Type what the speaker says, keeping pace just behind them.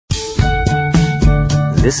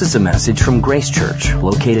This is a message from Grace Church,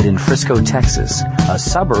 located in Frisco, Texas, a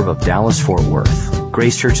suburb of Dallas-Fort Worth.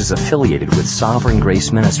 Grace Church is affiliated with Sovereign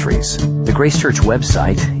Grace Ministries. The Grace Church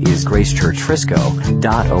website is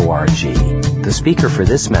gracechurchfrisco.org. The speaker for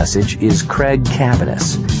this message is Craig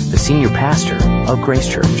Cabanis, the senior pastor of Grace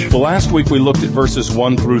Church. Well, last week we looked at verses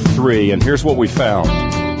 1 through 3, and here's what we found.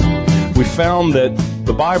 We found that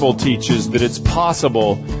the Bible teaches that it's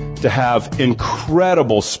possible to have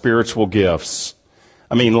incredible spiritual gifts.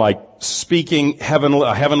 I mean, like speaking a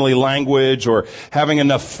heavenly language, or having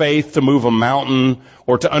enough faith to move a mountain,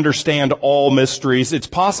 or to understand all mysteries. It's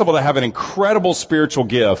possible to have an incredible spiritual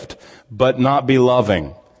gift, but not be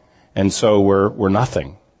loving. And so we're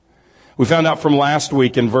nothing. We found out from last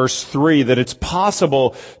week in verse 3 that it's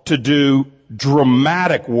possible to do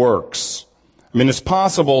dramatic works. I mean, it's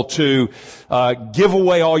possible to give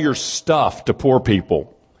away all your stuff to poor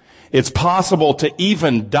people. It's possible to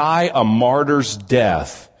even die a martyr's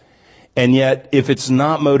death. And yet, if it's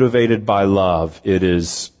not motivated by love, it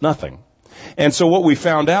is nothing. And so what we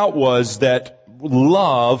found out was that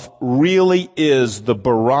love really is the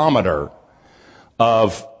barometer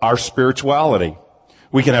of our spirituality.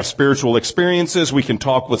 We can have spiritual experiences. We can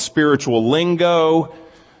talk with spiritual lingo.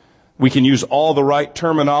 We can use all the right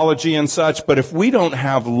terminology and such. But if we don't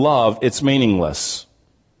have love, it's meaningless.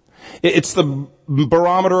 It's the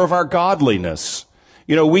barometer of our godliness.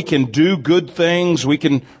 You know, we can do good things. We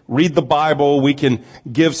can read the Bible. We can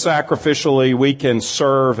give sacrificially. We can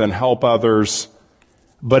serve and help others.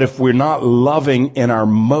 But if we're not loving in our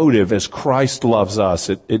motive as Christ loves us,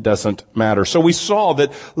 it doesn't matter. So we saw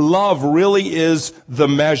that love really is the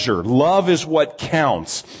measure. Love is what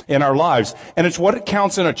counts in our lives. And it's what it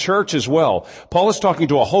counts in a church as well. Paul is talking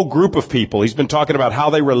to a whole group of people. He's been talking about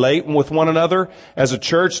how they relate with one another as a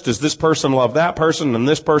church. Does this person love that person and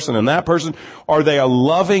this person and that person? Are they a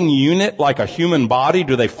loving unit like a human body?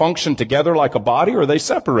 Do they function together like a body, or are they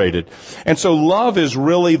separated? And so love is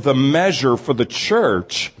really the measure for the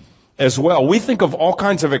church as well. We think of all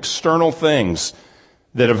kinds of external things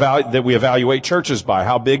that we evaluate churches by.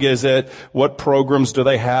 How big is it? What programs do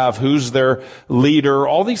they have? Who's their leader?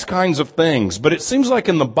 All these kinds of things. But it seems like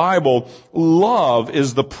in the Bible, love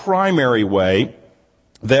is the primary way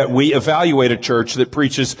that we evaluate a church that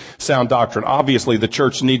preaches sound doctrine. Obviously, the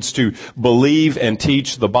church needs to believe and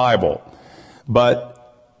teach the Bible. But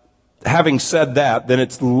having said that, then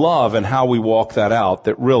it's love and how we walk that out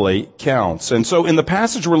that really counts. And so in the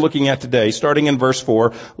passage we're looking at today, starting in verse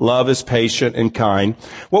 4, love is patient and kind.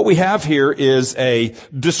 What we have here is a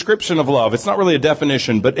description of love. It's not really a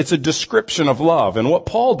definition, but it's a description of love. And what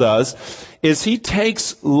Paul does is he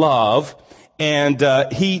takes love and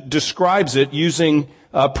he describes it using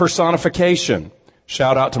personification.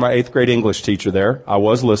 Shout out to my 8th grade English teacher there. I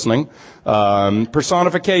was listening.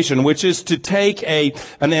 Personification, which is to take an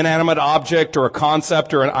inanimate object or a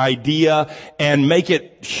concept or an idea and make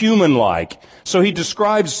it human-like. So he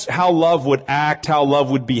describes how love would act, how love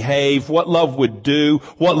would behave, what love would do,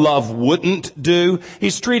 what love wouldn't do.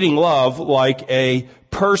 He's treating love like a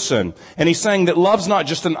person. And he's saying that love's not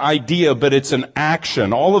just an idea, but it's an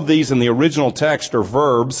action. All of these in the original text are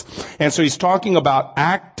verbs. And so he's talking about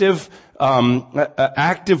active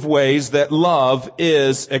ways that love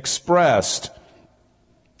is expressed.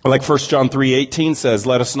 Like 1 John 3:18 says,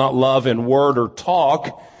 let us not love in word or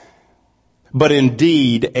talk, but in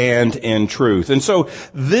deed and in truth. And so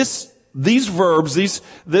these verbs,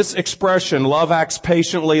 this expression, love acts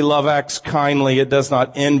patiently, love acts kindly, it does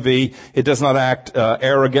not envy, it does not act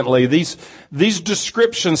arrogantly. These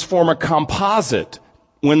descriptions form a composite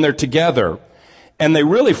when they're together. And they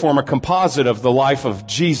really form a composite of the life of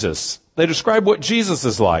Jesus. They describe what Jesus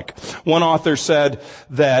is like. One author said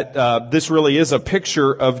that this really is a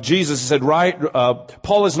picture of Jesus. He said,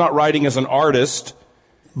 Paul is not writing as an artist,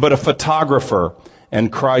 but a photographer,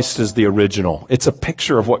 and Christ is the original. It's a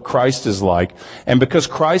picture of what Christ is like. And because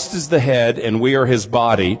Christ is the head and we are his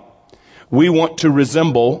body, we want to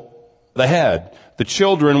resemble the head. The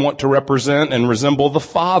children want to represent and resemble the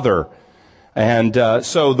Father. And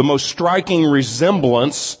so the most striking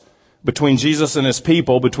resemblance between Jesus and his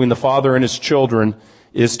people, between the Father and his children,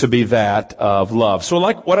 is to be that of love. So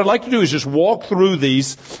what I'd like to do is just walk through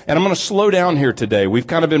these, and I'm going to slow down here today. We've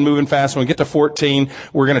kind of been moving fast. When we get to 14,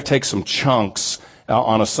 we're going to take some chunks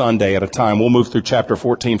on a Sunday at a time. We'll move through chapter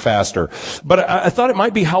 14 faster. But I thought it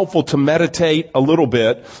might be helpful to meditate a little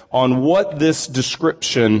bit on what this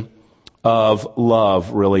description of love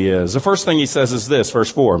really is. The first thing he says is this,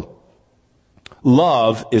 verse 4.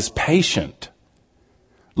 Love is patient.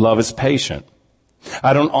 Love is patient.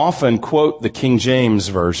 I don't often quote the King James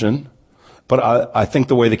Version, But I think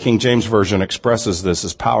the way the King James Version expresses this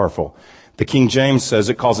is powerful. The King James says,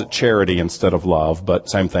 it calls it charity instead of love, but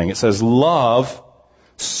same thing. It says, love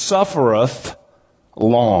suffereth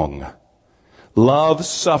long. Love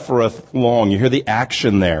suffereth long. You hear the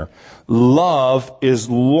action there. Love is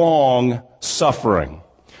long suffering.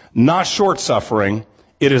 Not short suffering.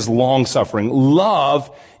 It is long suffering.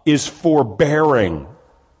 Love is forbearing.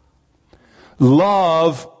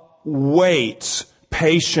 Love waits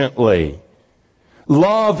patiently.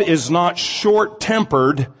 Love is not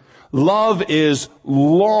short-tempered. Love is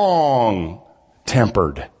long-tempered.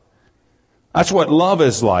 That's what love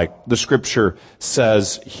is like, the scripture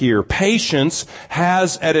says here. Patience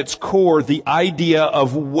has at its core the idea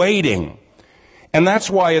of waiting. And that's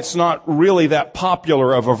why it's not really that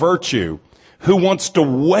popular of a virtue. Who wants to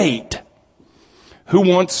wait? Who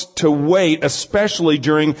wants to wait, especially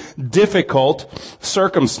during difficult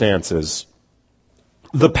circumstances?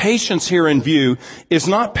 The patience here in view is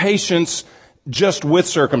not patience just with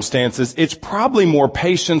circumstances. It's probably more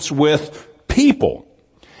patience with people.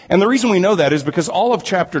 And the reason we know that is because all of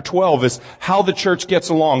chapter 12 is how the church gets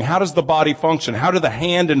along. How does the body function? How do the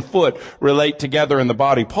hand and foot relate together in the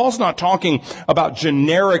body? Paul's not talking about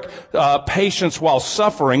generic patience while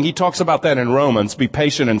suffering. He talks about that in Romans, be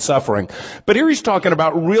patient in suffering. But here he's talking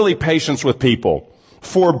about really patience with people,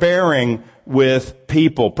 forbearing with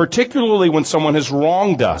people, particularly when someone has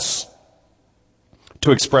wronged us,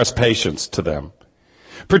 to express patience to them.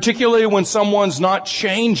 Particularly when someone's not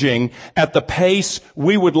changing at the pace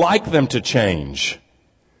we would like them to change,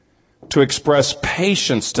 to express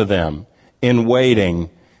patience to them in waiting.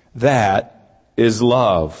 That is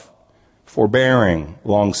love. Forbearing,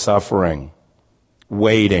 long-suffering,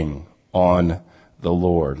 waiting on the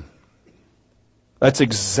Lord. That's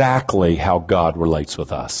exactly how God relates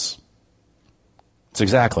with us. It's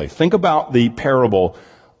exactly. Think about the parable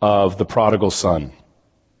of the prodigal son.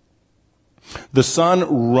 The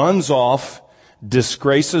son runs off,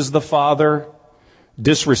 disgraces the father,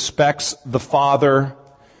 disrespects the father,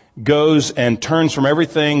 goes and turns from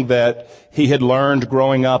everything that he had learned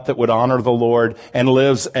growing up that would honor the Lord, and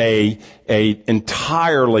lives a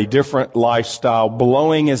entirely different lifestyle,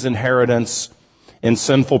 blowing his inheritance in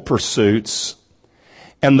sinful pursuits.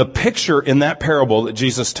 And the picture in that parable that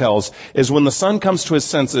Jesus tells is when the son comes to his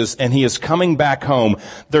senses and he is coming back home,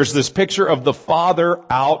 there's this picture of the father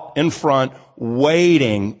out in front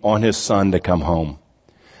waiting on his son to come home.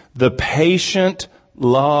 The patient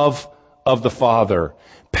love of the father.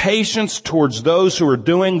 Patience towards those who are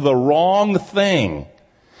doing the wrong thing.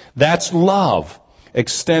 That's love.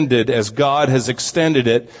 Extended as God has extended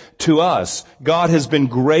it to us. God has been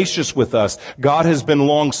gracious with us. God has been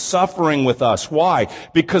long-suffering with us. Why?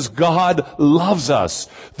 Because God loves us.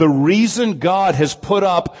 The reason God has put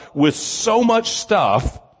up with so much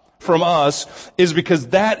stuff from us is because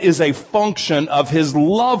that is a function of His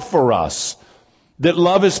love for us. That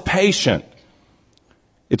love is patient.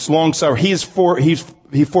 It's long-suffering.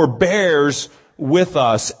 He forbears with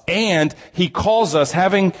us, and He calls us,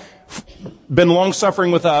 having been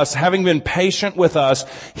long-suffering with us, having been patient with us,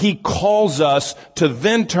 He calls us to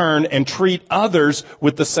then turn and treat others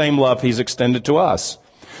with the same love He's extended to us.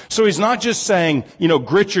 So He's not just saying,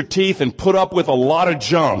 grit your teeth and put up with a lot of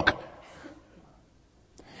junk.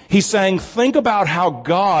 He's saying, think about how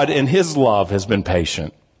God in His love has been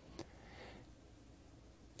patient.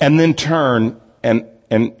 And then turn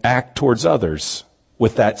and act towards others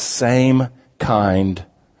with that same kind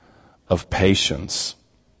of patience.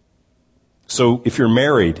 So if you're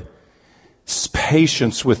married,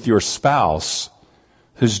 patience with your spouse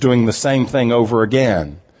who's doing the same thing over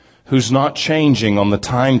again, who's not changing on the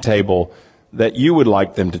timetable that you would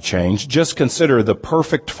like them to change. Just consider the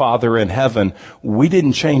perfect Father in heaven. We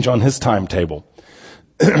didn't change on His timetable,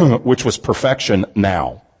 which was perfection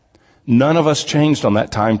now. None of us changed on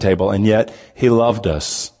that timetable, and yet He loved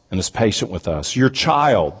us and is patient with us. Your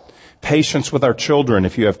child, patience with our children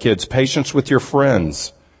if you have kids, patience with your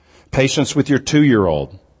friends, patience with your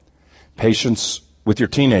 2-year-old, patience with your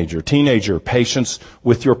teenager, patience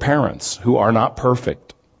with your parents who are not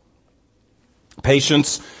perfect,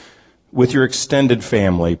 patience with your extended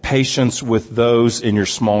family, patience with those in your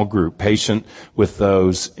small group, patient with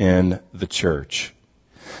those in the church.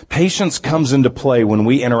 Patience comes into play when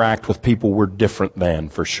we interact with people we're different than,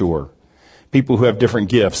 for sure. People who have different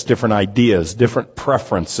gifts, different ideas, different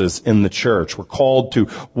preferences in the church. We're called to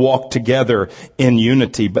walk together in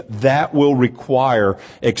unity, but that will require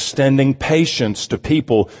extending patience to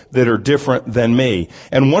people that are different than me.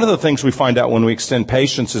 And one of the things we find out when we extend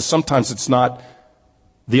patience is sometimes it's not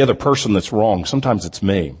the other person that's wrong. Sometimes it's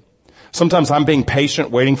me. Sometimes I'm being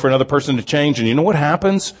patient, waiting for another person to change, and you know what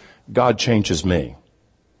happens? God changes me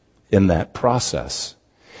in that process.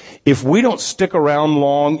 If we don't stick around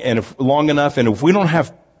long enough, and if we don't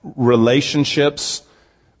have relationships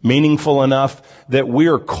meaningful enough that we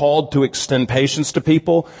are called to extend patience to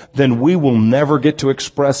people, then we will never get to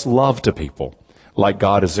express love to people like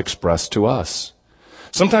God has expressed to us.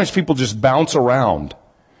 Sometimes people just bounce around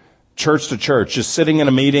church to church, just sitting in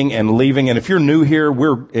a meeting and leaving. And if you're new here,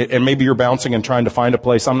 and maybe you're bouncing and trying to find a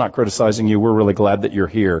place, I'm not criticizing you. We're really glad that you're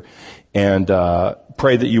here. And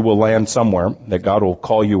pray that you will land somewhere, that God will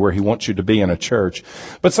call you where He wants you to be in a church.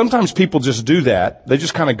 But sometimes people just do that. They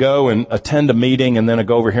just kind of go and attend a meeting, and then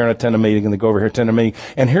go over here and attend a meeting, and then go over here and attend a meeting.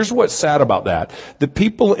 And here's what's sad about that. The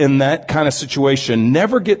people in that kind of situation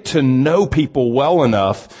never get to know people well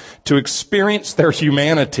enough to experience their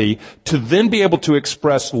humanity, to then be able to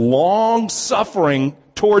express long suffering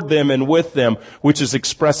toward them and with them, which is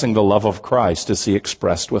expressing the love of Christ as He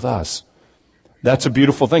expressed with us. That's a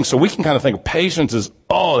beautiful thing. So we can kind of think of patience as,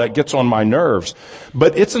 that gets on my nerves.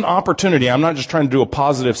 But it's an opportunity. I'm not just trying to do a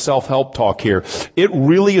positive self-help talk here. It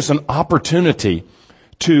really is an opportunity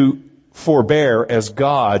to forbear as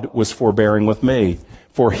God was forbearing with me.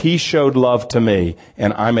 For He showed love to me,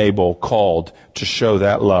 and I'm called to show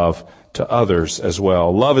that love to others as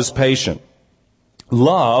well. Love is patient.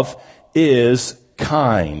 Love is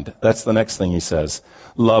kind. That's the next thing he says.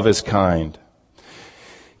 Love is kind.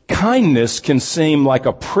 Kindness can seem like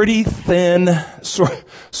a pretty thin,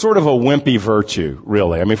 sort of a wimpy virtue,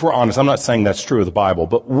 really. I mean, if we're honest, I'm not saying that's true of the Bible,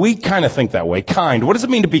 but we kind of think that way. Kind. What does it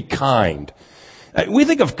mean to be kind? We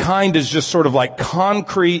think of kind as just sort of like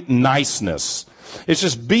concrete niceness. It's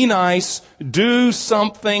just be nice, do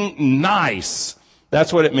something nice.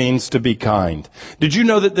 That's what it means to be kind. Did you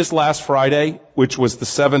know that this last Friday, which was the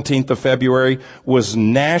 17th of February, was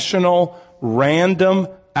National Random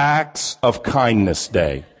Acts of Kindness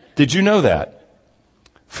Day? Did you know that?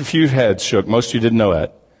 A few heads shook. Most of you didn't know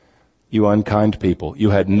that. You unkind people. You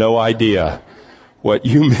had no idea what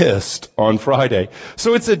you missed on Friday.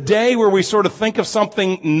 So it's a day where we sort of think of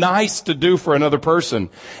something nice to do for another person.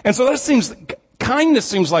 And so kindness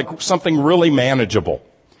seems like something really manageable.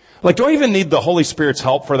 Like, do I even need the Holy Spirit's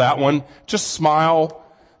help for that one? Just smile.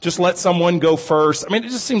 Just let someone go first. I mean, it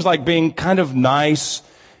just seems like being kind of nice.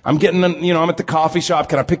 I'm at the coffee shop.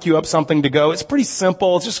 Can I pick you up something to go? It's pretty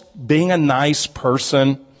simple. It's just being a nice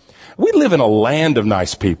person. We live in a land of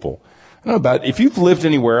nice people. I don't know about, if you've lived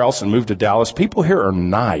anywhere else and moved to Dallas, people here are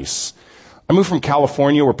nice. I moved from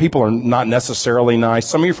California where people are not necessarily nice.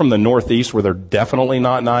 Some of you are from the Northeast where they're definitely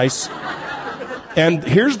not nice. And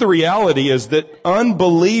here's the reality is that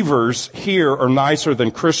unbelievers here are nicer than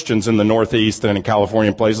Christians in the Northeast and in California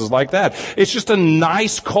and places like that. It's just a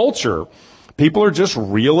nice culture. People are just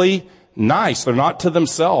really nice. They're not to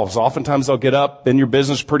themselves. Oftentimes they'll get up in your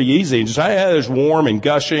business pretty easy and just, hey, it's warm and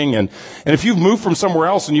gushing. And if you've moved from somewhere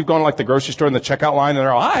else and you've gone like the grocery store in the checkout line and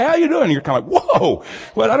they're all, hi, how you doing? And you're kind of like, whoa,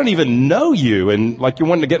 well, I don't even know you. And like you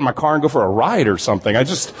wanted to get in my car and go for a ride or something. I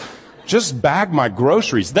just bag my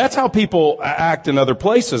groceries. That's how people act in other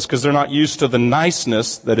places because they're not used to the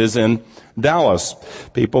niceness that is in Dallas.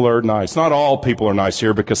 People are nice. Not all people are nice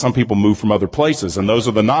here because some people move from other places and those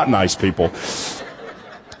are the not nice people.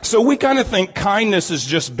 So we kind of think kindness is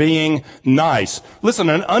just being nice. Listen,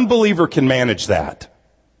 an unbeliever can manage that.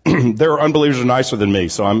 There are unbelievers who are nicer than me,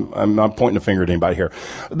 so I'm not pointing a finger at anybody here.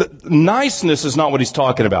 Niceness is not what he's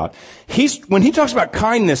talking about. When he talks about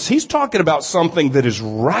kindness, he's talking about something that is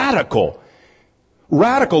radical.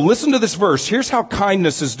 Radical. Listen to this verse. Here's how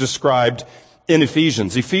kindness is described in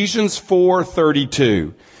Ephesians. Ephesians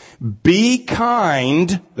 4:32. Be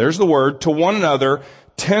kind, there's the word, to one another,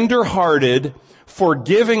 tender-hearted,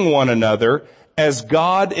 forgiving one another, as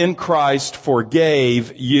God in Christ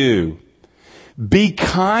forgave you. Be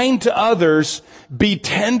kind to others. Be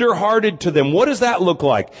tender-hearted to them. What does that look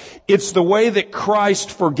like? It's the way that Christ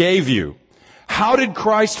forgave you. How did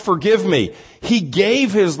Christ forgive me? He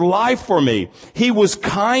gave His life for me. He was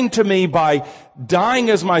kind to me by dying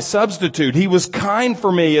as my substitute. He was kind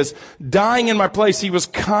for me as dying in my place. He was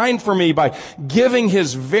kind for me by giving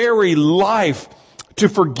His very life to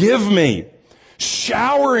forgive me,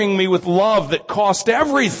 showering me with love that cost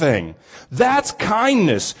everything. That's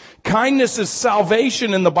kindness. Kindness is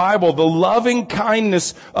salvation in the Bible, the loving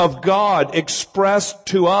kindness of God expressed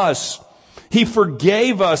to us. He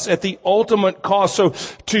forgave us at the ultimate cost. So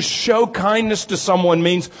to show kindness to someone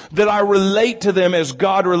means that I relate to them as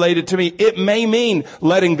God related to me. It may mean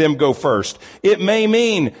letting them go first. It may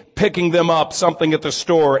mean picking them up something at the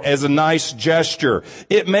store as a nice gesture.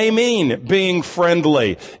 It may mean being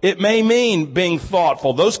friendly. It may mean being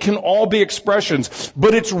thoughtful. Those can all be expressions,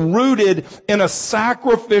 but it's rooted in a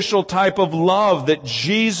sacrificial type of love that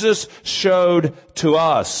Jesus showed to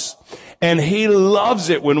us. And He loves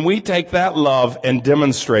it when we take that love and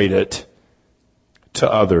demonstrate it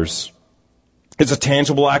to others. It's a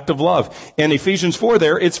tangible act of love. In Ephesians 4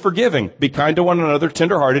 there, it's forgiving. Be kind to one another,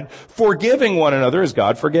 tenderhearted, forgiving one another as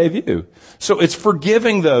God forgave you. So it's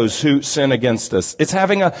forgiving those who sin against us. It's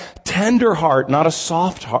having a tender heart, not a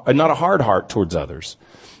soft heart, not a hard heart towards others.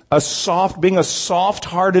 Being a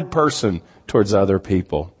soft-hearted person towards other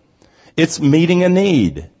people. It's meeting a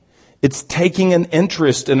need. It's taking an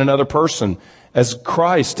interest in another person as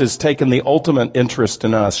Christ has taken the ultimate interest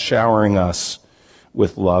in us, showering us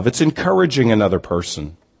with love. It's encouraging another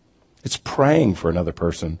person. It's praying for another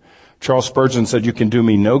person. Charles Spurgeon said, you can do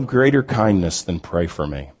me no greater kindness than pray for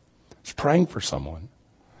me. It's praying for someone.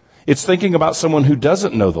 It's thinking about someone who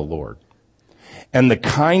doesn't know the Lord. And the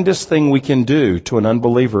kindest thing we can do to an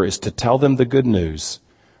unbeliever is to tell them the good news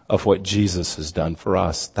of what Jesus has done for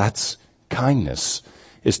us. That's kindness,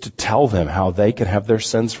 is to tell them how they can have their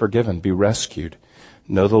sins forgiven, be rescued,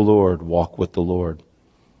 know the Lord, walk with the Lord.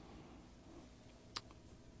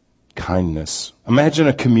 Kindness. Imagine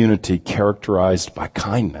a community characterized by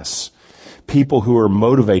kindness. People who are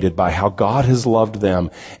motivated by how God has loved them,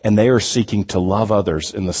 and they are seeking to love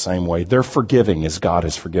others in the same way. They're forgiving as God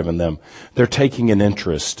has forgiven them. They're taking an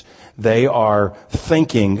interest. They are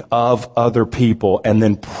thinking of other people and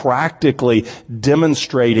then practically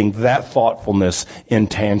demonstrating that thoughtfulness in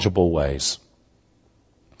tangible ways.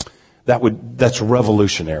 That's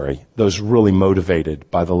revolutionary. Those really motivated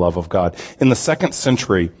by the love of God. In the 2nd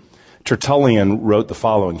century, Tertullian wrote the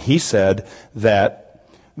following. He said that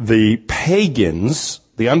the pagans,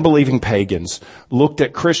 the unbelieving pagans, looked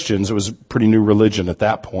at Christians, it was a pretty new religion at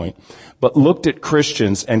that point, but looked at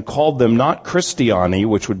Christians and called them not Christiani,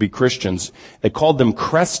 which would be Christians. They called them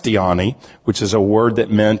Christiani, which is the word that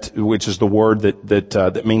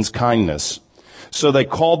means kindness. So they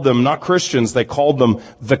called them not Christians, they called them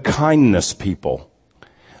the kindness people.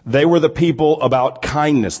 They were the people about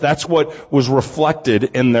kindness. That's what was reflected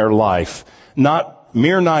in their life. Not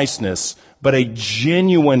mere niceness, but a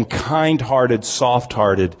genuine, kind-hearted,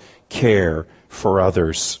 soft-hearted care for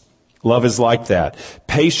others. Love is like that.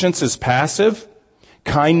 Patience is passive.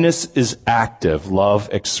 Kindness is active. Love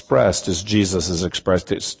expressed as Jesus has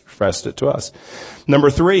expressed it to us. Number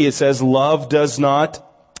 3, it says, love does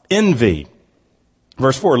not envy.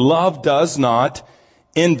 Verse 4, love does not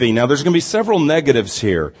envy. Now, there's going to be several negatives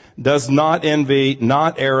here. Does not envy,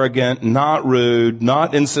 not arrogant, not rude,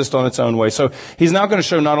 not insist on its own way. So he's now going to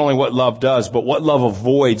show not only what love does, but what love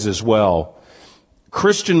avoids as well.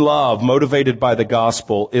 Christian love, motivated by the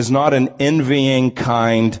gospel, is not an envying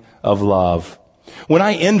kind of love. When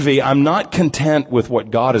I envy, I'm not content with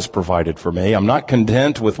what God has provided for me. I'm not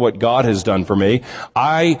content with what God has done for me.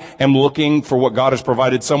 I am looking for what God has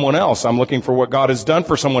provided someone else. I'm looking for what God has done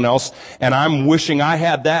for someone else, and I'm wishing I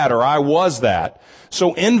had that or I was that.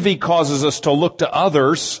 So envy causes us to look to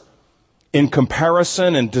others in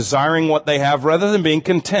comparison and desiring what they have rather than being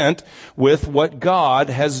content with what God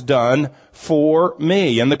has done for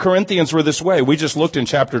me. And the Corinthians were this way. We just looked in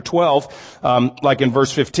chapter 12, like in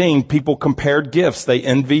verse 15, people compared gifts. They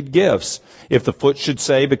envied gifts. If the foot should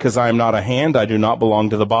say, because I am not a hand, I do not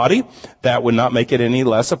belong to the body, that would not make it any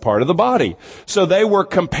less a part of the body. So they were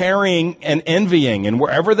comparing and envying. And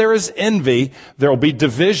wherever there is envy, there will be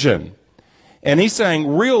division. And he's saying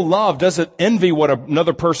real love doesn't envy what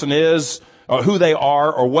another person is, or who they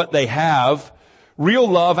are, or what they have. Real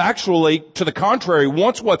love actually, to the contrary,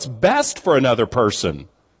 wants what's best for another person.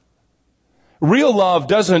 Real love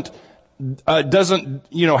doesn't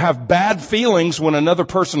have bad feelings when another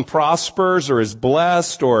person prospers or is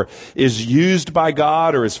blessed or is used by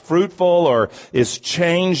God or is fruitful or is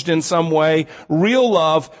changed in some way. Real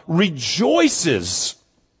love rejoices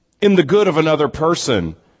in the good of another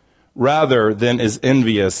person rather than is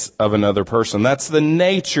envious of another person. That's the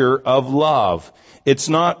nature of love. It's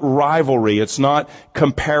not rivalry. It's not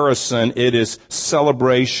comparison. It is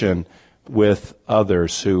celebration with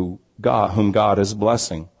others whom God is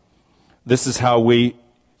blessing. This is how we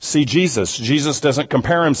see Jesus. Jesus doesn't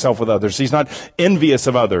compare himself with others. He's not envious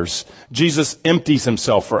of others. Jesus empties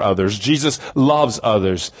himself for others. Jesus loves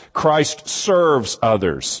others. Christ serves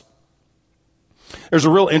others. There's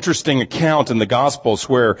a real interesting account in the Gospels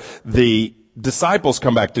where the disciples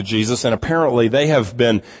come back to Jesus, and apparently they have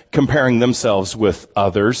been comparing themselves with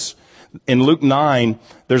others. In Luke 9,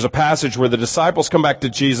 there's a passage where the disciples come back to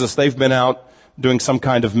Jesus. They've been out doing some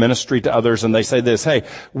kind of ministry to others, and they say this, hey,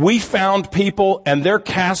 we found people and they're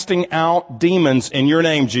casting out demons in your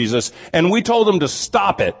name, Jesus, and we told them to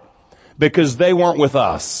stop it because they weren't with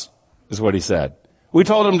us, is what he said. We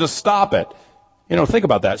told them to stop it. You know, think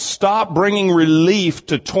about that. Stop bringing relief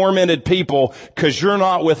to tormented people because you're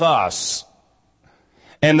not with us.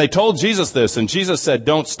 And they told Jesus this, and Jesus said,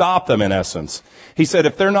 don't stop them, in essence. He said,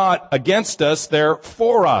 if they're not against us, they're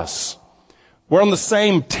for us. We're on the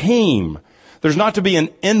same team. There's not to be an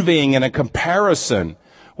envying and a comparison.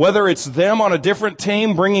 Whether it's them on a different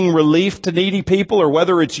team bringing relief to needy people or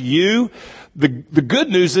whether it's you, the good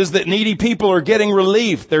news is that needy people are getting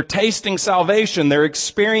relief. They're tasting salvation. They're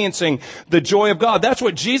experiencing the joy of God. That's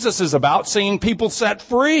what Jesus is about, seeing people set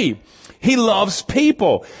free. He loves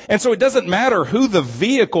people. And so it doesn't matter who the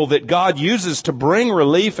vehicle that God uses to bring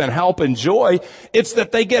relief and help and joy. It's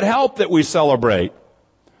that they get help that we celebrate.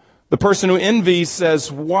 The person who envies says,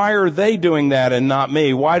 why are they doing that and not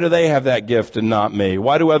me? Why do they have that gift and not me?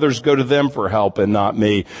 Why do others go to them for help and not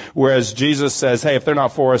me? Whereas Jesus says, hey, if they're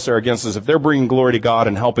not for us, they're against us. If they're bringing glory to God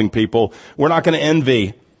and helping people, we're not going to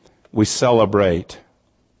envy. We celebrate.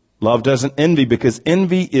 Love doesn't envy because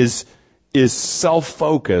envy is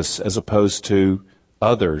self-focus as opposed to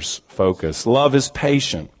others' focus. Love is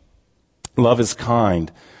patient. Love is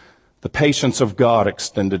kind. The patience of God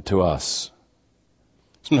extended to us.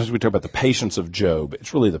 Sometimes we talk about the patience of Job.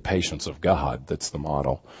 It's really the patience of God that's the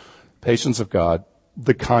model. Patience of God,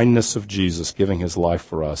 the kindness of Jesus giving his life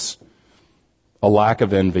for us, a lack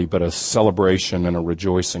of envy, but a celebration and a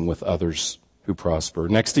rejoicing with others who prosper.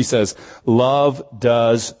 Next he says, love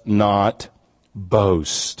does not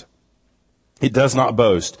boast. It does not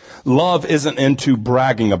boast. Love isn't into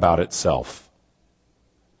bragging about itself.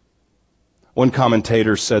 One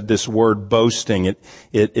commentator said this word boasting,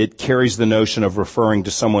 it carries the notion of referring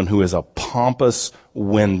to someone who is a pompous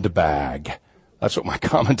windbag. That's what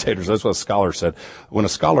that's what a scholar said. When a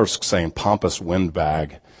scholar's saying pompous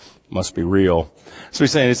windbag, it must be real. So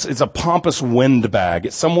he's saying it's a pompous windbag.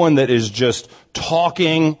 It's someone that is just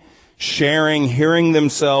talking, sharing, hearing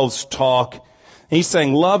themselves talk. And he's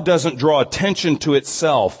saying love doesn't draw attention to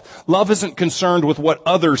itself. Love isn't concerned with what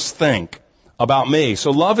others think about me.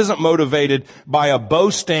 So love isn't motivated by a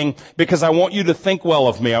boasting because I want you to think well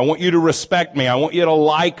of me. I want you to respect me. I want you to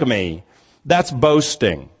like me. That's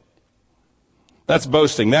boasting. That's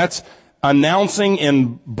boasting. That's announcing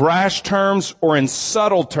in brash terms or in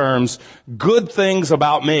subtle terms good things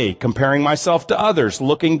about me, comparing myself to others,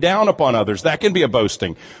 looking down upon others. That can be a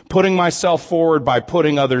boasting. Putting myself forward by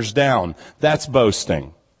putting others down. That's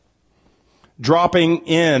boasting. Dropping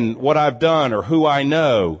in what I've done or who I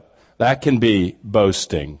know. That can be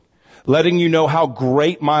boasting. Letting you know how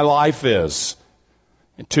great my life is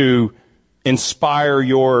to inspire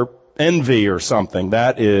your envy or something.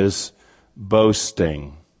 That is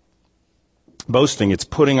boasting. Boasting, it's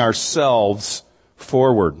putting ourselves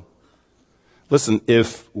forward. Listen,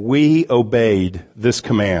 if we obeyed this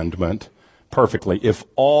commandment perfectly, if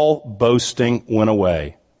all boasting went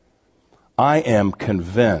away, I am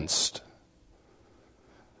convinced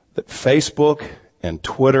that Facebook and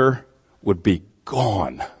Twitter would be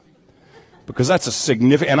gone. Because that's a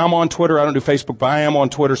significant, and I'm on Twitter, I don't do Facebook, but I am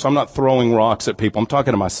on Twitter, so I'm not throwing rocks at people. I'm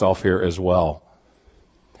talking to myself here as well.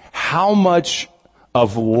 How much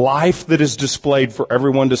of life that is displayed for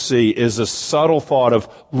everyone to see is a subtle thought of,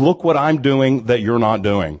 look what I'm doing that you're not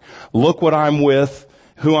doing. Look what I'm with,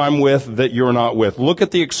 who I'm with that you're not with. Look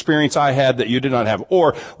at the experience I had that you did not have.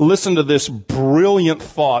 Or listen to this brilliant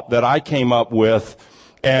thought that I came up with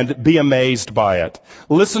and be amazed by it.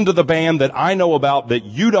 Listen to the band that I know about that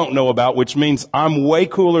you don't know about, which means I'm way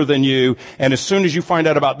cooler than you. And as soon as you find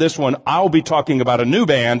out about this one, I'll be talking about a new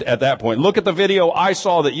band at that point. Look at the video I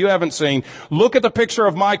saw that you haven't seen. Look at the picture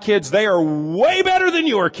of my kids. They are way better than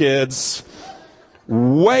your kids.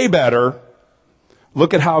 Way better.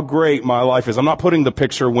 Look at how great my life is. I'm not putting the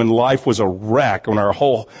picture when life was a wreck, when our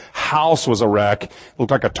whole house was a wreck. It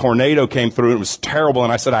looked like a tornado came through and it was terrible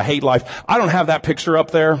and I said, I hate life. I don't have that picture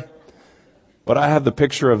up there, but I have the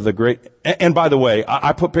picture of the great, and by the way,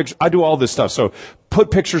 I put pictures, I do all this stuff, so put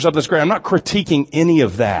pictures of this great. I'm not critiquing any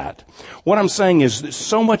of that. What I'm saying is that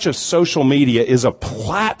so much of social media is a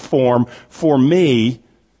platform for me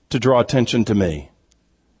to draw attention to me.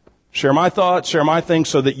 Share my thoughts, share my things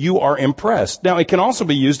so that you are impressed. Now, it can also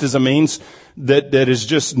be used as a means that is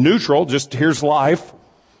just neutral, just here's life,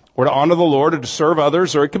 or to honor the Lord or to serve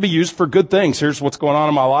others, or it could be used for good things. Here's what's going on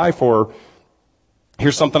in my life, or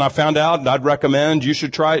here's something I found out and I'd recommend you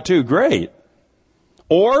should try it too. Great.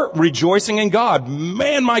 Or rejoicing in God.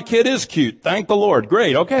 Man, my kid is cute. Thank the Lord.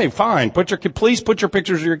 Great. Okay, fine. Please put your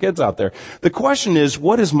pictures of your kids out there. The question is,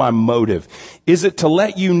 what is my motive? Is it to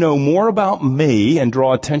let you know more about me and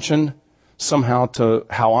draw attention somehow to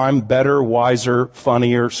how I'm better, wiser,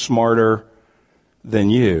 funnier, smarter than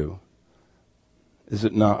you? Is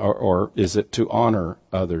it not, or is it to honor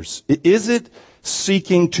others? Is it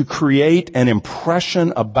seeking to create an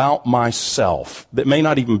impression about myself that may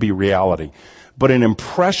not even be reality, but an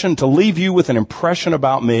impression, to leave you with an impression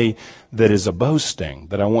about me that is a boasting,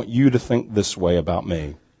 that I want you to think this way about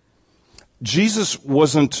me? Jesus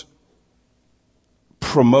wasn't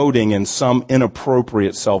promoting in some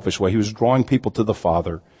inappropriate, selfish way. He was drawing people to the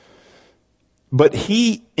Father. But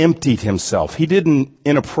he emptied himself. He didn't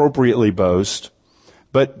inappropriately boast.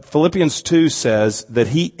 But Philippians 2 says that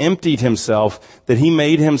he emptied himself, that he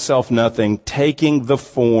made himself nothing, taking the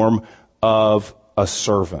form of a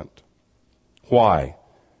servant. Why?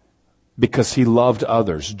 Because he loved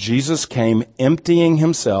others. Jesus came emptying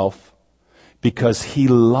himself because he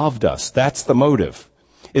loved us. That's the motive.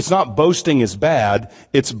 It's not boasting is bad.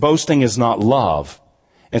 It's boasting is not love.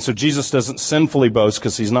 And so Jesus doesn't sinfully boast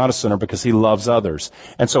because he's not a sinner, because he loves others.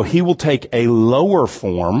 And so he will take a lower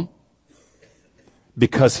form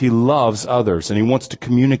because he loves others and he wants to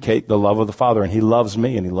communicate the love of the Father, and he loves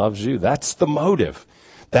me and he loves you. That's the motive.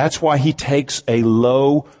 That's why he takes a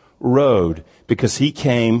low road, because he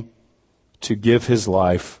came to give his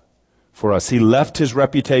life for us. He left his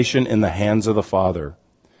reputation in the hands of the Father.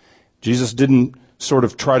 Jesus didn't sort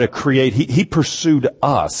of try to create, he pursued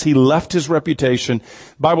us. He left his reputation.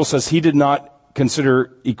 The Bible says he did not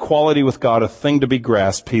consider equality with God a thing to be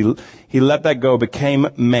grasped. He let that go, became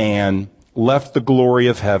man, left the glory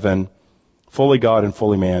of heaven, fully God and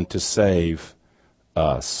fully man, to save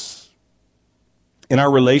us. In our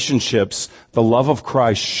relationships, the love of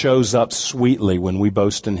Christ shows up sweetly when we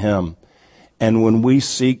boast in him, and when we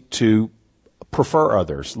seek to prefer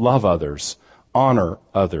others, love others, honor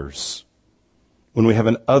others. When we have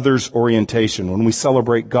an others orientation, when we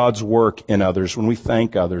celebrate God's work in others, when we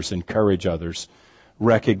thank others, encourage others,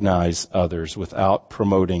 recognize others without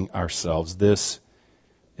promoting ourselves. This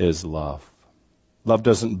is love. Love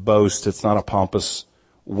doesn't boast. It's not a pompous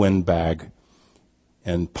windbag.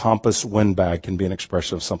 And pompous windbag can be an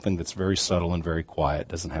expression of something that's very subtle and very quiet. It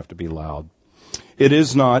doesn't have to be loud. It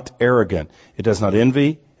is not arrogant. It does not envy.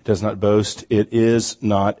 It does not boast. It is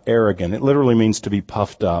not arrogant. It literally means to be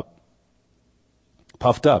puffed up.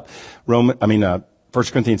 Puffed up. 1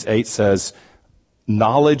 Corinthians 8 says,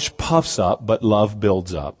 knowledge puffs up, but love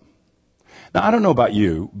builds up. Now, I don't know about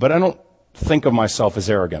you, but I don't think of myself as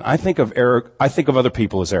arrogant. I think of other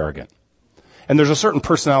people as arrogant. And there's a certain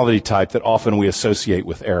personality type that often we associate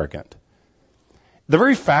with arrogant. The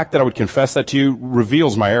very fact that I would confess that to you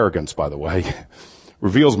reveals my arrogance, by the way.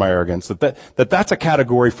 Reveals my arrogance, that's a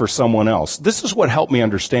category for someone else. This is what helped me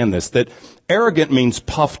understand this, that arrogant means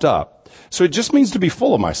puffed up. So it just means to be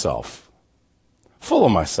full of myself. Full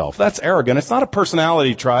of myself. That's arrogant. It's not a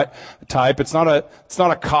personality type. It's not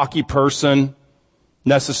a cocky person,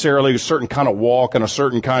 necessarily a certain kind of walk and a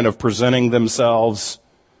certain kind of presenting themselves.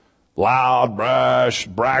 Loud, brash,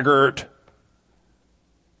 braggart,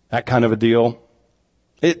 that kind of a deal.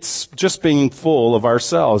 It's just being full of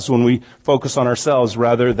ourselves when we focus on ourselves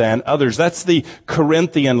rather than others. That's the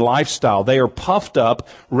Corinthian lifestyle. They are puffed up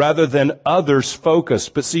rather than others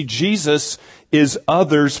focused. But see, Jesus is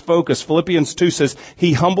others focused. Philippians 2 says,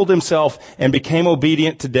 he humbled himself and became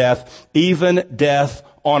obedient to death, even death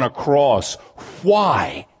on a cross.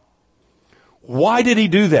 Why? Why did he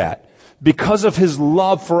do that? Because of his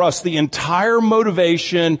love for us. The entire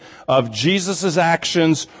motivation of Jesus'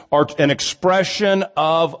 actions are an expression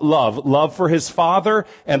of love. Love for his Father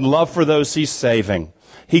and love for those he's saving.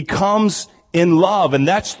 He comes in love, and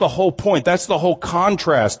that's the whole point. That's the whole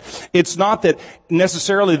contrast. It's not that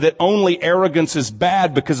necessarily that only arrogance is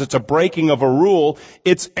bad because it's a breaking of a rule.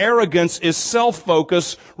 Its arrogance is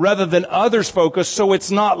self-focused rather than others-focused, so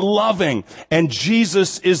it's not loving. And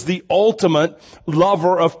Jesus is the ultimate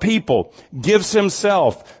lover of people, gives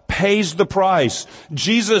himself, pays the price.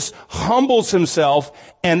 Jesus humbles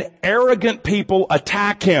himself, and arrogant people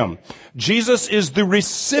attack him. Jesus is the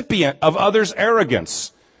recipient of others'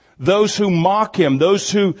 arrogance. Those who mock him,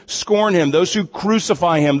 those who scorn him, those who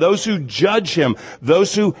crucify him, those who judge him,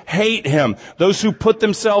 those who hate him, those who put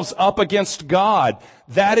themselves up against God.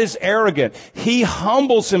 That is arrogant. He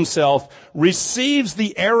humbles himself, receives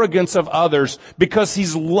the arrogance of others because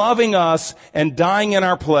he's loving us and dying in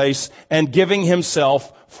our place and giving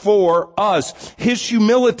himself for us. His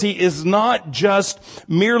humility is not just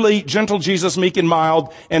merely gentle Jesus, meek and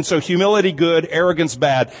mild, and so humility good, arrogance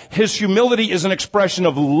bad. His humility is an expression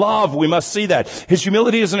of love. We must see that. His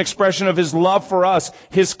humility is an expression of his love for us,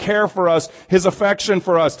 his care for us, his affection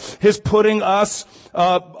for us, his putting us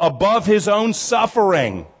above his own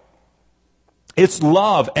suffering. It's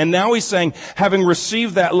love. And now he's saying, having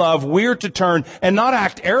received that love, we're to turn and not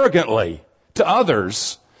act arrogantly to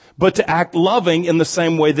others, but to act loving in the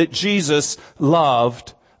same way that Jesus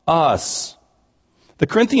loved us. The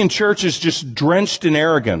Corinthian church is just drenched in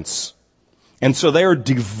arrogance. And so they are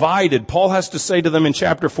divided. Paul has to say to them in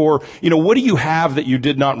chapter 4, what do you have that you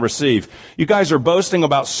did not receive? You guys are boasting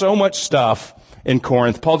about so much stuff in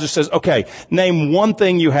Corinth. Paul just says, okay, name one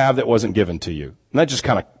thing you have that wasn't given to you. And that just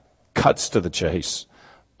kind of cuts to the chase.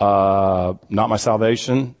 Not my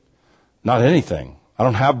salvation, not anything. I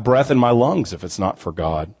don't have breath in my lungs if it's not for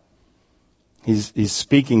God. He's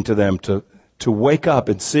speaking to them to wake up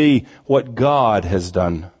and see what God has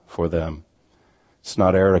done for them. It's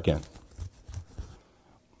not arrogant.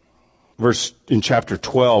 Verse in chapter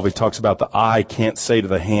 12, he talks about the eye can't say to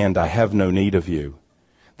the hand, I have no need of you.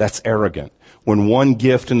 That's arrogant. When one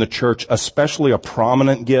gift in the church, especially a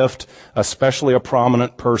prominent gift, especially a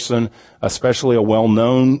prominent person, especially a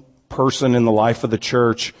well-known person in the life of the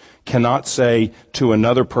church, cannot say to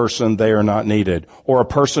another person they are not needed. Or a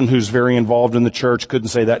person who's very involved in the church couldn't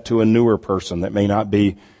say that to a newer person that may not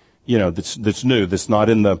be, that's new, that's not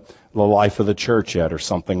in the life of the church yet or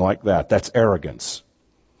something like that. That's arrogance.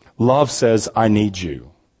 Love says, I need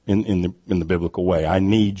you in the biblical way. I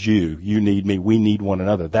need you. You need me. We need one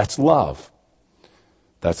another. That's love.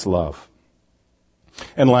 That's love.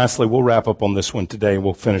 And lastly, we'll wrap up on this one today and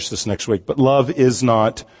we'll finish this next week. But love is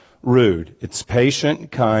not rude. It's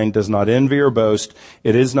patient, kind, does not envy or boast.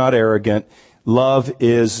 It is not arrogant. Love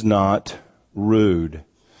is not rude.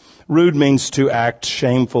 Rude means to act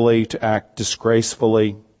shamefully, to act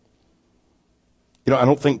disgracefully. I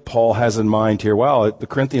don't think Paul has in mind here, the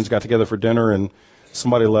Corinthians got together for dinner and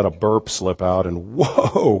somebody let a burp slip out and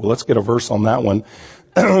whoa, let's get a verse on that one.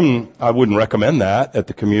 I wouldn't recommend that at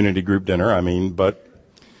the community group dinner. But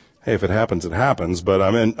hey, if it happens, it happens. But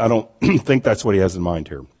I don't think that's what he has in mind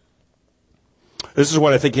here. This is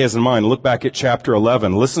what I think he has in mind. Look back at chapter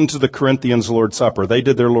 11. Listen to the Corinthians' Lord's Supper. They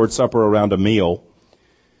did their Lord's Supper around a meal.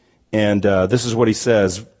 And this is what he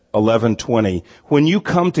says, 11:20. When you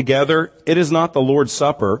come together, it is not the Lord's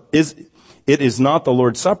Supper. It is not the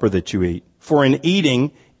Lord's Supper that you eat. For in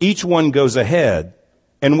eating, each one goes ahead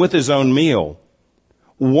and with his own meal.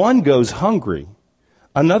 One goes hungry,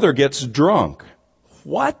 another gets drunk.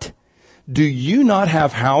 What? Do you not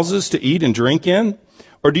have houses to eat and drink in?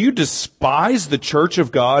 Or do you despise the church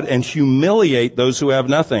of God and humiliate those who have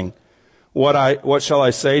nothing? What shall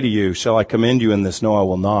I say to you? Shall I commend you in this? No, I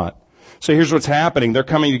will not. So here's what's happening. They're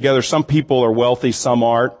coming together. Some people are wealthy, some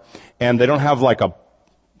aren't, and they don't have like a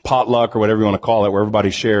potluck or whatever you want to call it where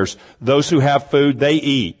everybody shares. Those who have food, they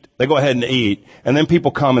eat. They go ahead and eat. And then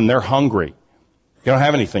people come and they're hungry. You don't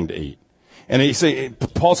have anything to eat. And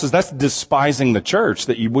Paul says that's despising the church,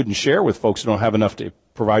 that you wouldn't share with folks who don't have enough to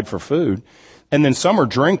provide for food. And then some are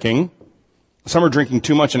drinking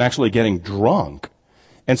too much and actually getting drunk.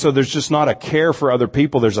 And so there's just not a care for other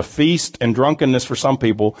people. There's a feast and drunkenness for some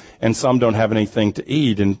people, and some don't have anything to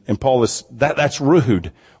eat. And Paul that's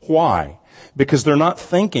rude. Why? Because they're not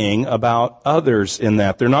thinking about others in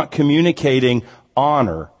that. They're not communicating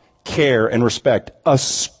honor, care, and respect,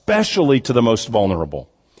 especially to the most vulnerable,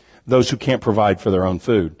 those who can't provide for their own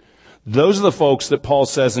food. Those are the folks that Paul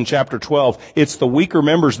says in chapter 12, it's the weaker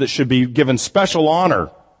members that should be given special honor.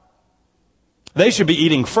 They should be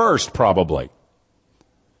eating first, probably.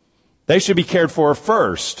 They should be cared for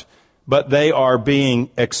first, but they are being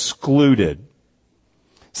excluded.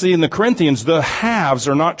 See, in the Corinthians, the haves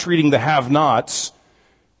are not treating the have-nots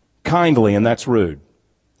kindly, and that's rude.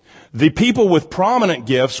 The people with prominent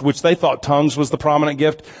gifts, which they thought tongues was the prominent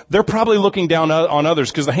gift, they're probably looking down on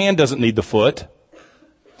others because the hand doesn't need the foot.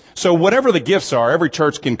 So whatever the gifts are, every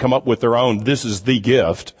church can come up with their own, this is the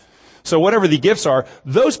gift. So whatever the gifts are,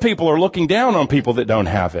 those people are looking down on people that don't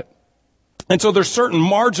have it. And so there's certain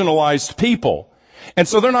marginalized people. And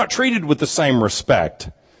so they're not treated with the same respect.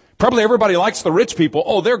 Probably everybody likes the rich people.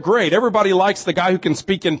 Oh, they're great. Everybody likes the guy who can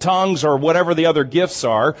speak in tongues or whatever the other gifts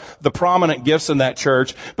are, the prominent gifts in that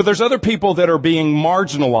church. But there's other people that are being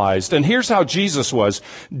marginalized. And here's how Jesus was.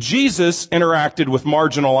 Jesus interacted with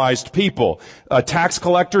marginalized people. Tax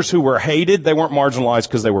collectors who were hated, they weren't marginalized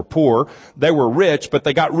because they were poor. They were rich, but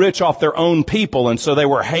they got rich off their own people, and so they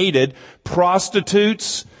were hated.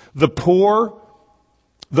 Prostitutes, the poor,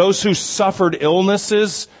 those who suffered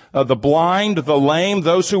illnesses, the blind, the lame,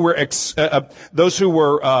 those who were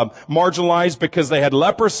marginalized because they had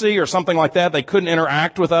leprosy or something like that. They couldn't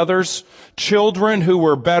interact with others. Children who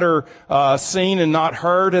were better seen and not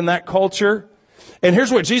heard in that culture. And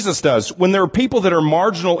here's what Jesus does. When there are people that are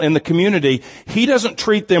marginal in the community, he doesn't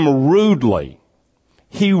treat them rudely.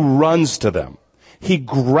 He runs to them. He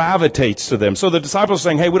gravitates to them. So the disciples are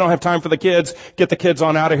saying, hey, we don't have time for the kids. Get the kids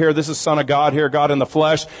on out of here. This is Son of God here, God in the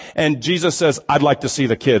flesh. And Jesus says, I'd like to see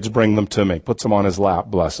the kids. Bring them to me. Puts them on his lap,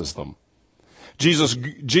 blesses them.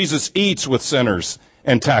 Jesus eats with sinners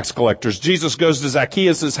and tax collectors. Jesus goes to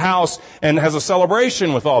Zacchaeus' house and has a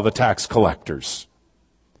celebration with all the tax collectors.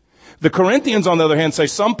 The Corinthians, on the other hand, say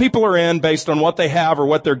some people are in based on what they have or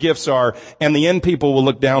what their gifts are, and the in people will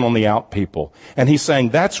look down on the out people. And he's saying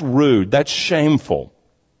that's rude, that's shameful.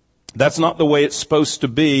 That's not the way it's supposed to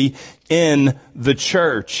be in the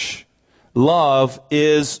church. Love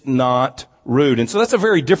is not rude. And so that's a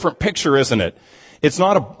very different picture, isn't it? It's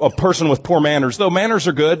not a person with poor manners, though manners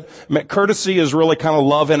are good. Courtesy is really kind of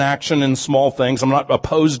love in action in small things. I'm not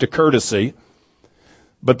opposed to courtesy.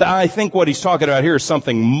 But I think what he's talking about here is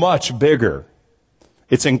something much bigger.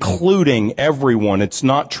 It's including everyone. It's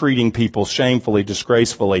not treating people shamefully,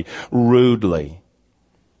 disgracefully, rudely.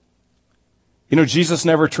 You know, Jesus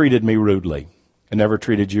never treated me rudely and never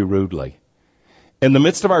treated you rudely. In the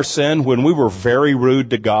midst of our sin, when we were very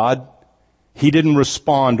rude to God, he didn't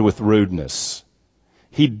respond with rudeness.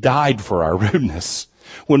 He died for our rudeness.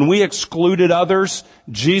 When we excluded others,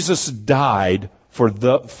 Jesus died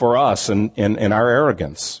for us and our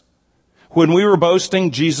arrogance. When we were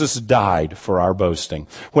boasting, Jesus died for our boasting.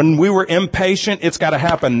 When we were impatient, it's got to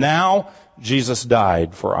happen now. Jesus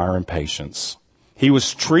died for our impatience. He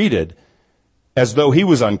was treated as though he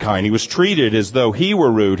was unkind. He was treated as though he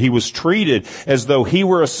were rude. He was treated as though he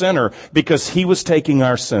were a sinner because he was taking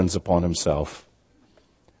our sins upon himself.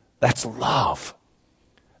 That's love.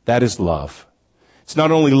 That is love. It's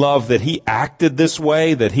not only love that he acted this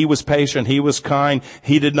way, that he was patient, he was kind,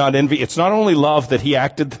 he did not envy. It's not only love that he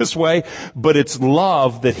acted this way, but it's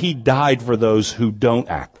love that he died for those who don't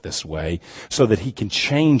act this way so that he can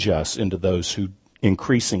change us into those who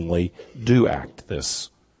increasingly do act this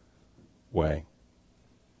way.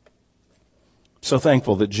 So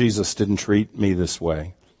thankful that Jesus didn't treat me this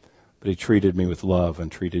way, but he treated me with love and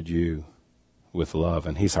treated you with love,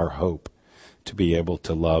 and he's our hope to be able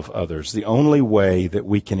to love others. The only way that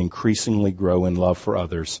we can increasingly grow in love for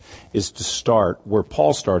others is to start where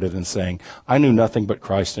Paul started in saying, I knew nothing but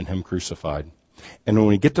Christ and him crucified. And when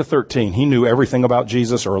we get to 13, he knew everything about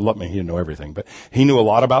Jesus, or he didn't know everything, but he knew a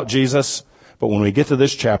lot about Jesus. But when we get to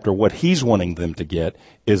this chapter, what he's wanting them to get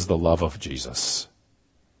is the love of Jesus.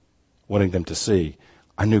 Wanting them to see,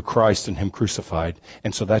 I knew Christ and him crucified,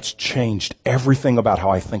 and so that's changed everything about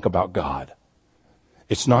how I think about God.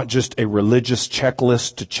 It's not just a religious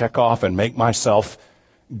checklist to check off and make myself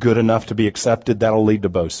good enough to be accepted. That'll lead to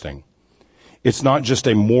boasting. It's not just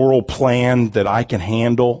a moral plan that I can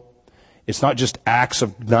handle. It's not just acts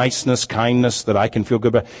of niceness, kindness that I can feel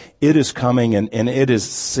good about. It is coming and it is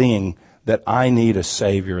seeing that I need a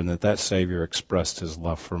Savior and that Savior expressed his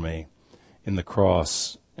love for me in the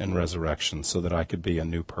cross and resurrection so that I could be a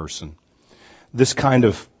new person. This kind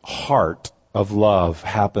of heart of love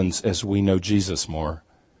happens as we know Jesus more,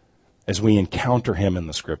 as we encounter him in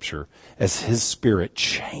the Scripture, as his Spirit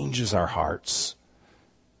changes our hearts.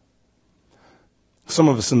 Some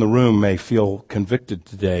of us in the room may feel convicted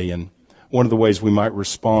today, and one of the ways we might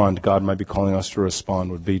respond, God might be calling us to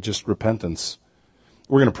respond, would be just repentance.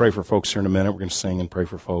 We're going to pray for folks here in a minute. We're going to sing and pray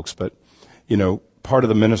for folks, but, part of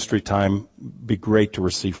the ministry time be great to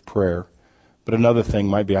receive prayer. But another thing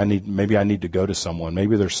might be maybe I need to go to someone.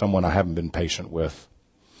 Maybe there's someone I haven't been patient with.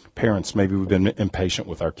 Parents, maybe we've been impatient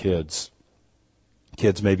with our kids.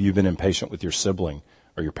 Kids, maybe you've been impatient with your sibling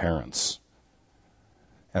or your parents.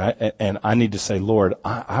 And I need to say, Lord,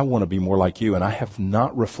 I want to be more like you, and I have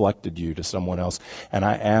not reflected you to someone else. And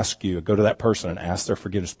I ask you, go to that person and ask their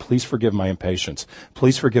forgiveness. Please forgive my impatience.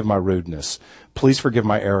 Please forgive my rudeness. Please forgive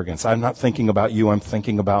my arrogance. I'm not thinking about you. I'm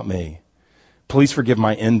thinking about me. Please forgive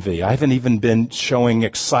my envy. I haven't even been showing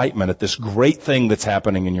excitement at this great thing that's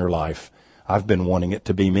happening in your life. I've been wanting it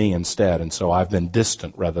to be me instead, and so I've been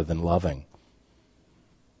distant rather than loving.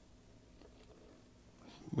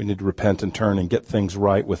 We need to repent and turn and get things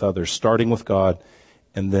right with others, starting with God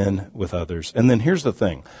and then with others. And then here's the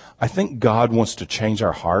thing. I think God wants to change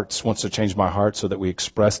our hearts, wants to change my heart so that we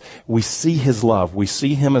see his love. We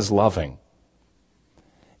see him as loving.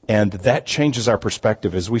 And that changes our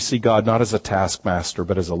perspective as we see God not as a taskmaster,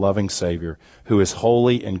 but as a loving Savior who is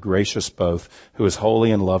holy and gracious both, who is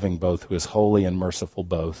holy and loving both, who is holy and merciful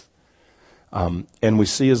both. And we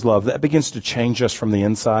see His love. That begins to change us from the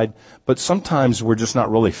inside, but sometimes we're just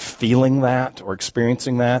not really feeling that or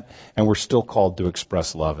experiencing that, and we're still called to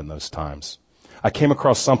express love in those times. I came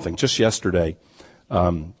across something just yesterday,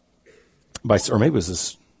 or maybe it was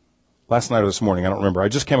this last night or this morning, I don't remember. I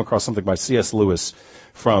just came across something by C.S. Lewis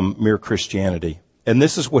from Mere Christianity. And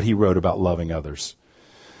this is what he wrote about loving others.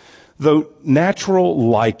 Though natural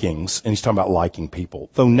likings, and he's talking about liking people,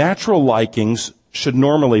 though natural likings should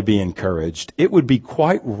normally be encouraged, it would be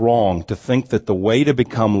quite wrong to think that the way to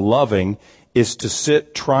become loving is to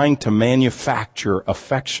sit trying to manufacture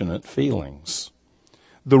affectionate feelings.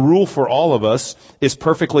 The rule for all of us is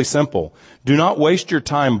perfectly simple. Do not waste your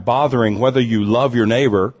time bothering whether you love your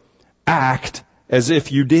neighbor. Act as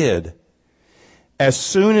if you did. As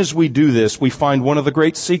soon as we do this, we find one of the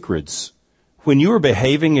great secrets. When you are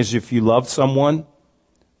behaving as if you loved someone,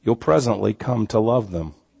 you'll presently come to love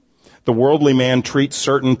them. The worldly man treats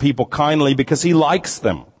certain people kindly because he likes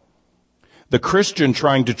them. The Christian,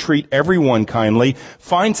 trying to treat everyone kindly,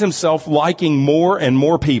 finds himself liking more and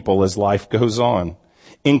more people as life goes on,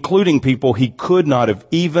 including people he could not have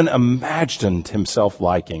even imagined himself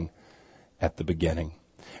liking at the beginning.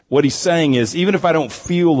 What he's saying is, even if I don't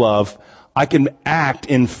feel love, I can act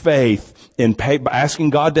in faith, by asking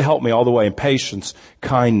God to help me all the way in patience,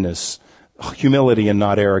 kindness, humility and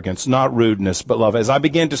not arrogance, not rudeness, but love. As I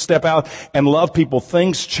begin to step out and love people,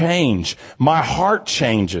 things change. My heart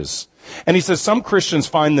changes. And he says some Christians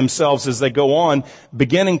find themselves as they go on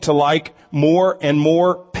beginning to like more and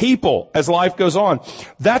more people as life goes on.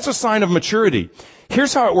 That's a sign of maturity.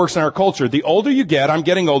 Here's how it works in our culture. The older you get, I'm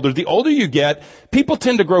getting older, the older you get, people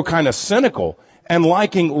tend to grow kind of cynical and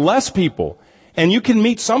liking less people. And you can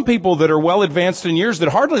meet some people that are well advanced in years that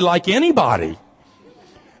hardly like anybody.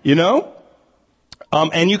 You know?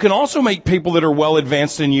 And you can also meet people that are well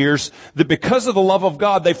advanced in years that because of the love of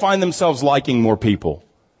God, they find themselves liking more people,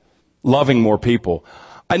 loving more people.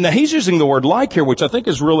 And now he's using the word like here, which I think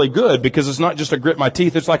is really good because it's not just a grit my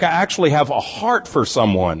teeth. It's like I actually have a heart for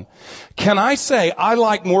someone. Can I say I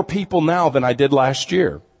like more people now than I did last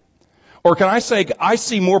year? Or can I say I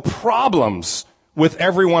see more problems with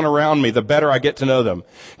everyone around me the better I get to know them?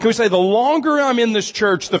 Can we say the longer I'm in this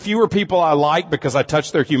church, the fewer people I like because I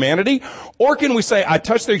touch their humanity? Or can we say I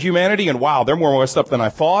touch their humanity and wow, they're more messed up than I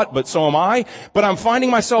thought, but so am I, but I'm finding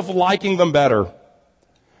myself liking them better?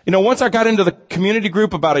 You know, once I got into the community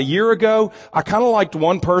group about a year ago, I kind of liked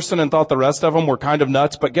one person and thought the rest of them were kind of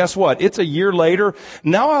nuts. But guess what? It's a year later.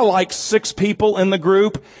 Now I like 6 people in the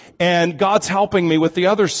group, and God's helping me with the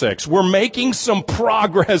other 6. We're making some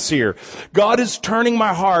progress here. God is turning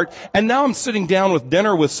my heart, and now I'm sitting down with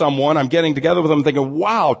dinner with someone. I'm getting together with them thinking,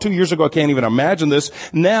 wow, 2 years ago I can't even imagine this.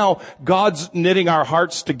 Now God's knitting our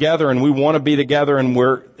hearts together, and we want to be together, and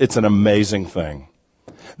it's an amazing thing.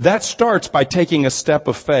 That starts by taking a step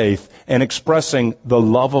of faith and expressing the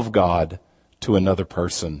love of God to another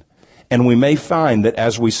person. And we may find that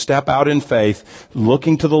as we step out in faith,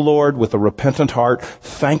 looking to the Lord with a repentant heart,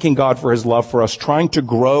 thanking God for His love for us, trying to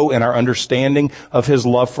grow in our understanding of His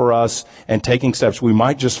love for us, and taking steps, we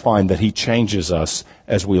might just find that He changes us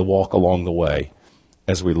as we walk along the way,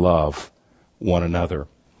 as we love one another.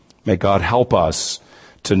 May God help us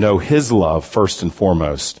to know His love first and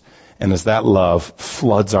foremost. And as that love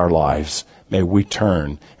floods our lives, may we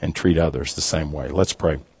turn and treat others the same way. Let's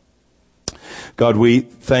pray. God, we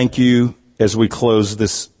thank you as we close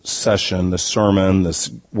this session, this sermon, this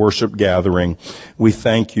worship gathering. We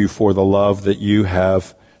thank you for the love that you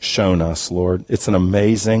have shown us, Lord. It's an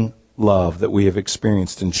amazing love that we have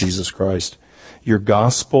experienced in Jesus Christ. Your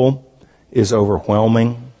gospel is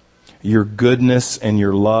overwhelming. Your goodness and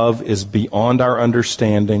your love is beyond our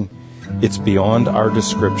understanding. It's beyond our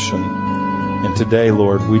description. And today,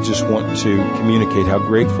 Lord, we just want to communicate how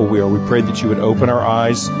grateful we are. We pray that you would open our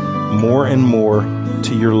eyes more and more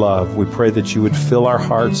to your love. We pray that you would fill our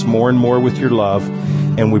hearts more and more with your love.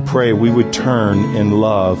 And we pray we would turn in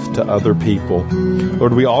love to other people.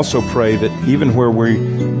 Lord, we also pray that even where we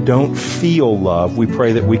don't feel love, we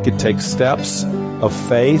pray that we could take steps of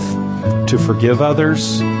faith to forgive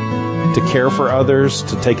others, to care for others,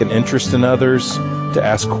 to take an interest in others, to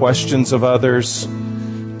ask questions of others,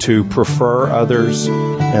 to prefer others,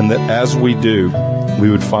 and that as we do, we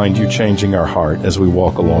would find you changing our heart as we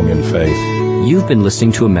walk along in faith. You've been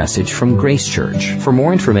listening to a message from Grace Church. For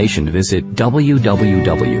more information, visit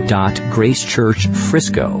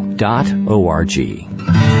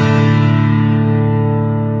www.gracechurchfrisco.org.